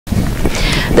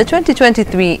The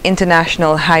 2023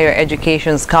 International Higher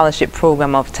Education Scholarship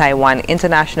Program of Taiwan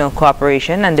International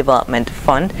Cooperation and Development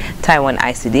Fund, Taiwan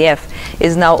ICDF,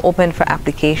 is now open for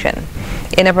application.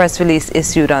 In a press release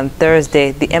issued on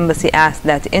Thursday, the embassy asked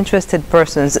that interested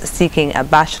persons seeking a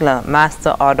bachelor,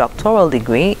 master, or doctoral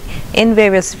degree in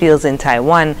various fields in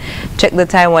Taiwan check the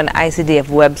Taiwan ICDF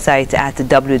website at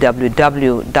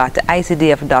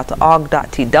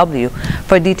www.icdf.org.tw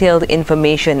for detailed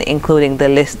information, including the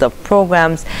list of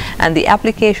programs and the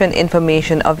application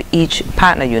information of each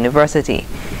partner university.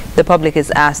 The public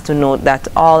is asked to note that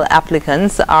all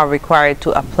applicants are required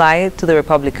to apply to the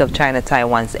Republic of China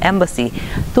Taiwan's embassy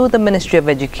through the Ministry of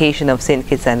Education of St.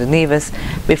 Kitts and Nevis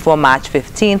before March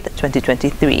 15,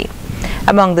 2023.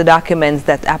 Among the documents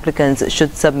that applicants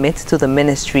should submit to the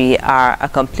ministry are a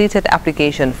completed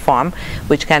application form,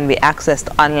 which can be accessed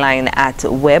online at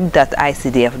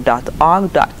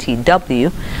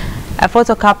web.icdf.org.tw, a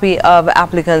photocopy of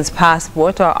applicant's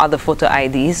passport or other photo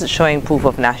IDs showing proof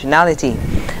of nationality,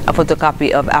 a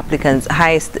photocopy of applicant's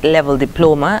highest level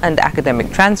diploma and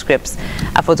academic transcripts,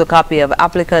 a photocopy of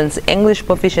applicant's English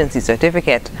proficiency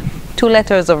certificate, 2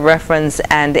 letters of reference,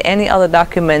 and any other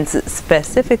documents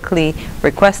specifically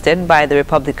requested by the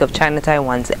Republic of China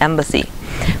Taiwan's embassy.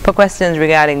 For questions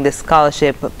regarding this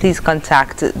scholarship, please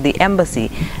contact the embassy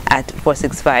at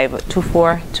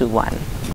 465-2421.